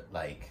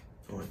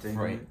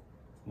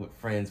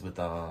friends with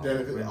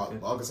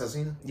August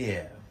Alsina?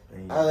 Yeah.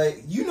 I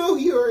like he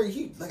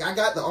like I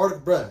got the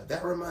article, bruh.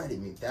 That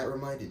reminded me.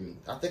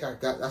 I think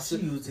I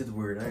should use his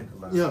word. I ain't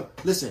gonna lie. Yeah,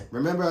 listen.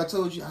 Remember I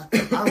told you I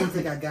don't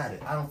think I got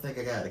it.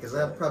 Because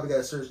I probably got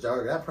to search the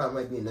article. That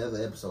probably might be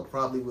another episode.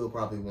 Probably will.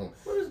 Probably won't.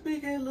 What this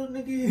big head little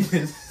nigga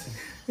is?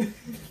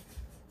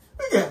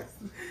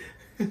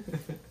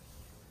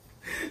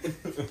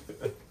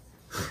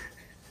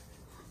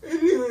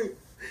 Anyway,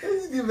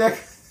 let's get back.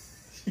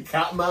 She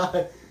caught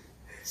my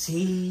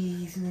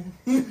cheese.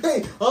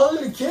 Hey, all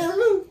in the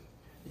camera.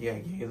 You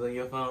got games on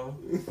your phone?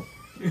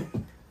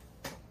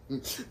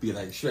 Be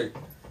like Shrek.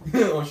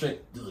 On Shrek.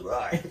 Do it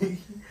right.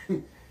 Do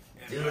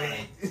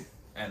it.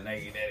 I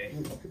like it,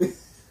 daddy.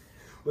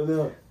 But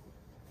no,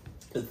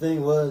 the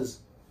thing was,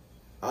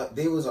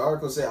 there was an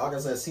article saying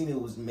August Alsina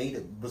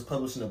was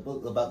publishing a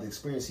book about the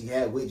experience he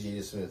had with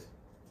Jada Smith.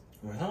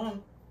 Huh?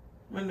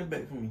 Run it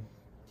back for me.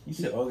 You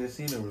said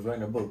Augustina was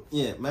writing a book.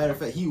 Yeah, matter of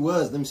fact, he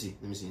was. Let me see.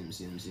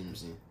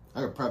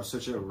 I could probably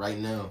search it up right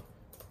now.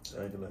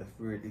 I ain't gonna lie,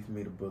 if he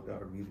made a book,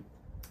 I'll read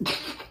it.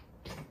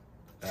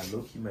 I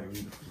look, he might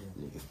read it for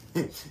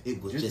you.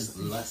 It was just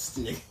lust,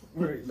 nigga.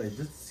 Right, like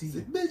just to see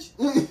it. Bitch.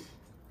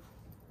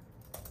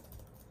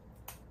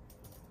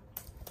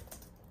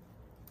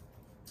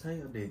 How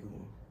your day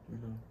going? You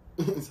know?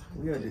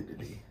 We got it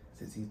today.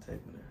 Since he's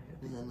typing it.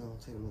 Yeah, I know.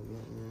 Take a look.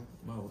 Yeah.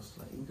 Mom was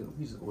like,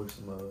 we just ordered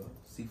some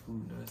seafood, you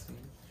know what I'm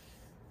saying?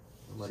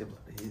 Like, Shit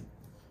about to hit.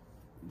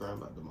 bro, I'm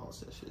about to demolish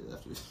that shit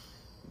after this.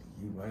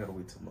 I gotta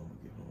wait till Mama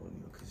get home,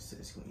 you know, because she said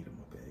she's gonna eat in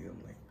my bag.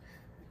 I'm like,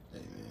 Hey,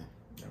 man.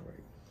 all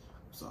right.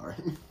 Sorry.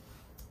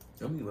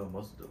 I'm eating my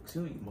muscle though, because she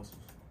don't eat mussels.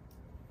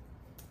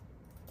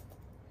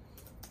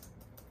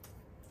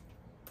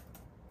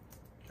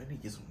 I need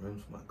to get some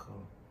rims for my car.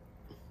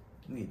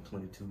 I'm getting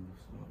 22, so I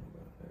don't know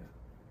about that.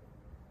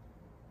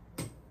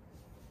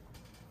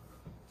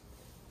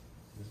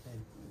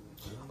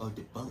 Oh,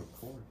 the bump.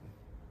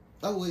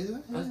 Oh, wait.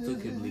 I still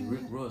can't believe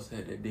Rick Ross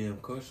had that damn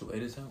car show at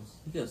his house.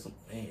 He got some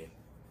land.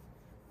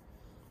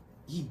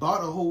 He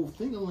bought a whole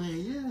thing of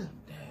land, yeah.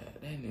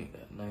 That nigga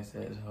got a nice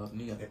ass house.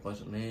 And he got a bunch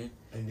of land.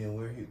 And then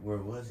where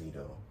was he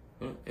though?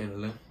 In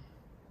Atlanta.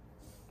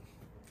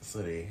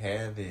 So they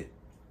have it.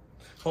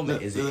 Hold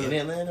Look, is it in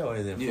Atlanta or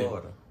is it in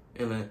Florida?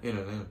 In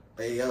Atlanta.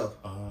 Hey, yo.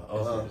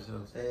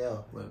 Hey,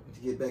 yo. To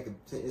get back,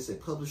 it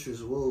said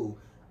publishers, whoa.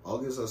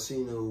 August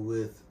Alsina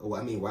with,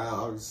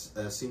 August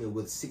Alsina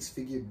with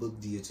 6-figure book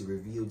deal to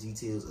reveal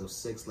details of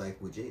sex life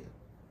with Jada.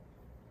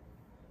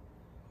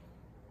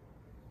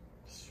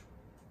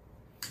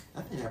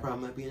 I think that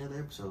probably might be another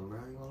episode, bro.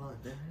 I ain't gonna lie.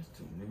 There is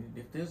too, man.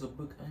 If there's a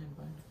book, I ain't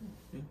buying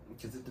it.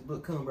 Because if the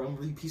book comes, bro, I'm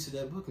gonna read a piece of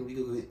that book and we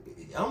go.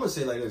 I'm gonna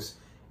say it like this: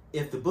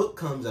 if the book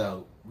comes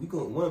out,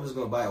 one of us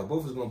gonna buy it, or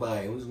both of us gonna buy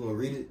it, and we're just gonna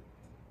read it.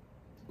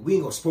 We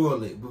ain't gonna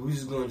spoil it, but we're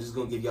just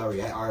gonna give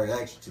y'all our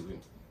reaction to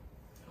it.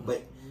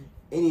 But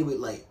anyway,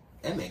 like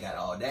that man got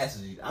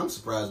audacity. I'm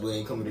surprised we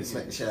ain't coming to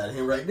smack the shit out of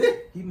him right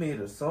there. He made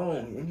a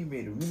song and he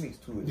made a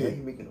remix to it. Yeah. Now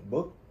he making a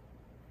book.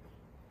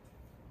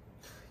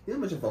 You know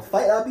how much of a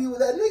fight I be with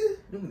that nigga? You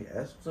know how many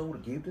assholes I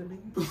would've gave that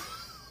nigga?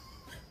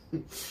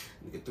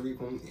 Nigga 3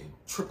 point and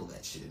triple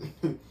that shit.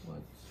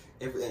 What?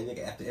 Every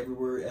nigga after every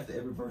word, after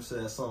every verse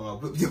of that song, I'll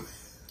whip your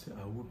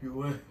I'll whoop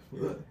your ass.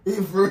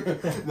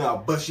 What? Nah,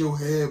 bust your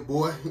head,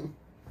 boy.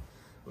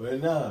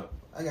 But nah,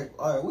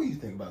 alright, what do you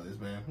think about this,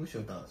 man? What's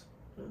your thoughts?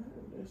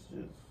 That's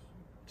just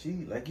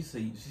she, like you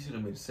said, she should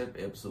have made a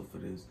separate episode for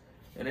this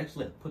and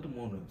actually like, put them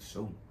on the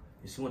show.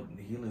 If she wanted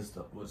the healing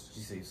stuff, was she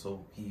say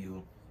so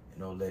heal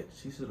and all that,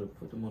 she should have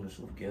put them on the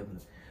show together.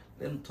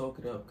 Let them talk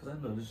it out, because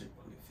I know this shit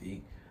probably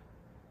fake.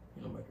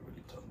 You know, nobody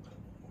really talking about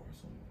it no more or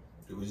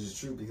something. Which is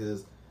true,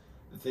 because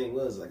the thing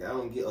was, like, I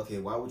don't get, okay,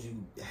 why would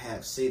you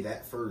say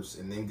that first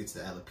and then get to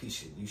the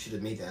alopecia? You should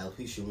have made the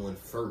alopecia one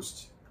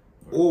first.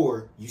 Right.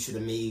 Or you should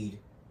have made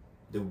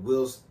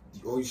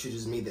or you should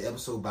just made the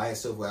episode by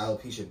itself with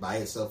alopecia by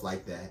itself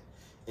like that.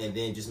 And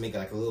then just make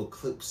like a little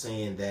clip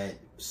saying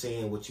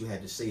what you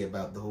had to say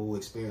about the whole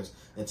experience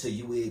until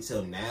you waited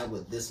till now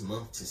with this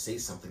month to say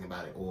something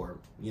about it. Or,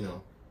 you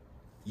know,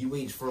 you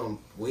wait from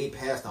way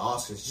past the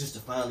Oscars just to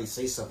finally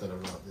say something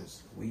about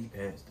this. Way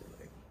past it.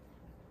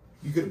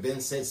 You could have been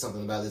said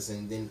something about this,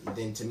 and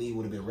then to me it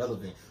would have been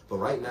relevant. But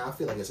right now, I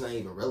feel like it's not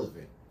even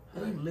relevant.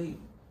 How you late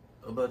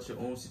about your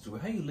own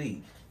situation? How you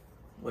late?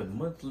 What, a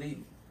month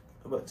late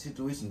about the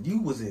situation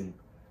you was in,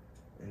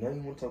 and now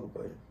you want to talk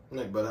about it?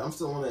 Like, but I'm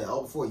still on that.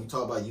 All before you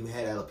talk about you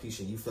had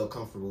alopecia, you felt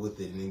comfortable with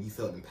it, and then you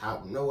felt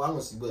empowered. No, I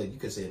don't see. Well, you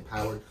could say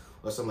empowered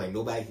or something like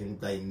nobody can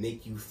like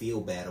make you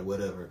feel bad or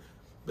whatever.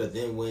 But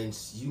then when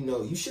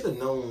you should have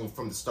known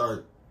from the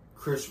start.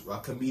 Chris, a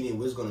comedian,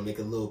 was going to make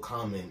a little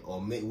comment or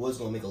was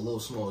going to make a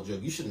little small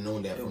joke. You should have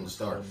known that from the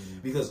start.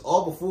 Because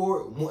all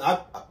before,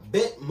 I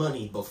bet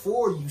money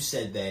before you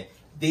said that,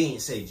 they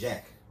ain't say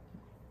jack.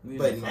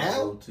 But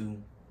now,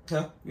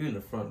 huh? You're in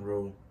the front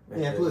row.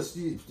 Yeah, plus,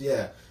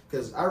 yeah.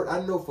 Because I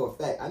know for a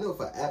fact, I know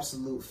for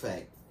absolute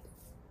fact,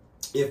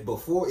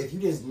 if you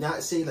did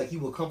not say like you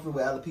were comfortable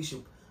with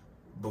alopecia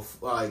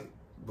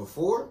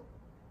before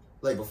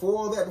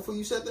all that, before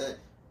you said that,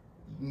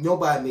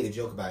 nobody made a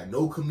joke about it.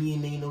 No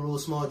comedian made no little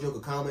small joke or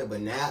comment.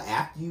 But now,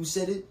 after you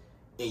said it,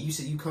 and you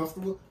said you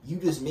comfortable, you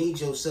just made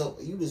yourself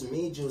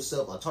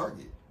a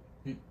target.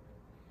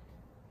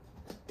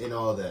 And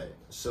all that.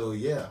 So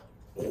yeah.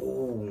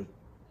 Oh,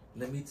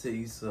 let me tell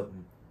you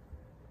something.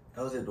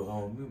 I was at the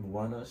remember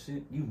Why Not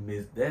shit? You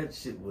missed that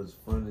shit. Was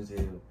fun as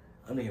hell.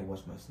 I didn't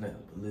watch my snap,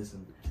 but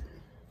listen.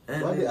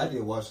 Well, I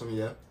did watch some,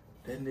 yeah.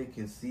 That nigga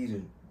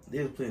conceded.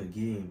 They was playing a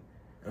game,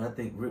 and I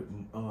think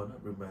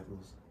not Rip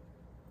Michaels.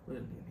 What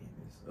his name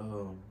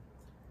is?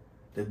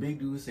 The big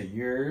dude said,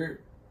 "You're."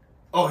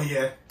 Oh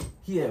yeah.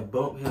 He had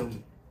bumped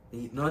him.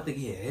 I think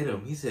he had hit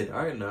him. He said,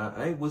 "All right, nah,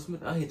 I ain't Will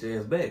Smith. I'll hit your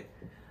ass back."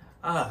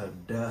 I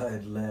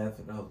died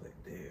laughing. I was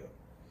like, "Damn."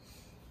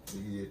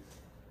 Yeah.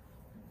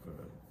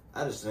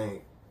 I just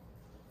think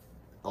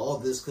all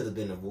this could have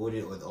been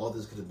avoided, or all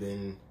this could have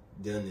been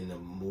done in a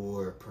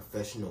more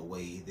professional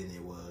way than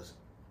it was.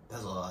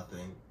 That's all I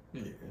think.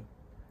 Yeah,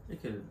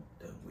 it could have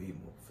done way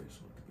more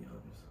professional, to be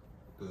honest.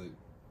 But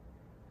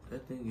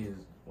that thing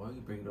is, why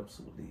you bring it up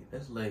so late?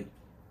 That's like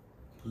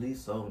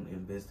police solving an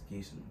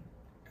investigation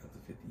after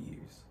 50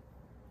 years.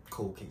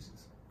 Cold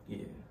cases.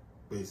 Yeah.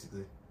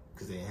 Basically.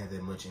 Because they didn't have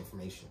that much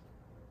information.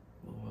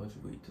 Well, why'd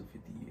you wait till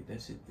 50 years?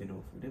 That shit been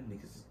over. Them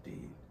niggas is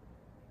dead.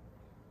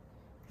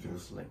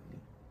 Most likely.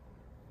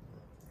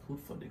 Who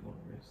the fuck they gonna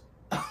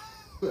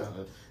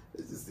arrest?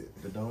 It's just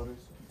it. The daughters?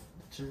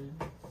 The children?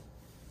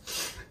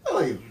 I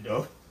don't even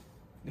know.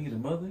 Nigga, the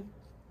mother?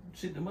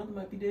 Shit, the mother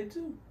might be dead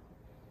too.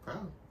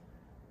 Probably.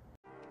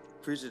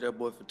 Appreciate that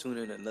boy for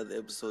tuning in another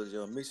episode,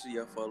 y'all. Make sure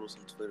y'all follow us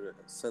on Twitter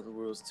at Southern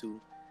Royals 2.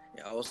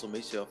 And also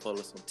make sure y'all follow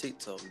us on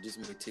TikTok. We just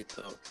made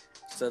TikTok.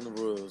 Southern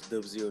Royals,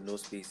 00, no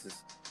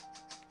spaces.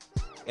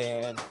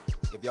 And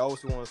if y'all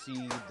also want to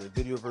see the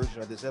video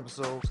version of this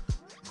episode,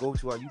 go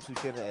to our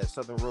YouTube channel at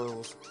Southern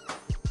Royals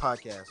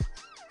Podcast.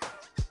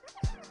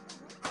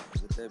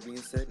 With that being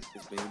said,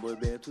 it's been your boy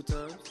Band 2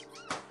 times.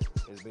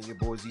 It's been your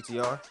boy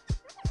ZTR.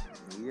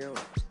 We out.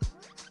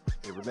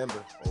 And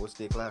remember, always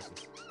stay classy.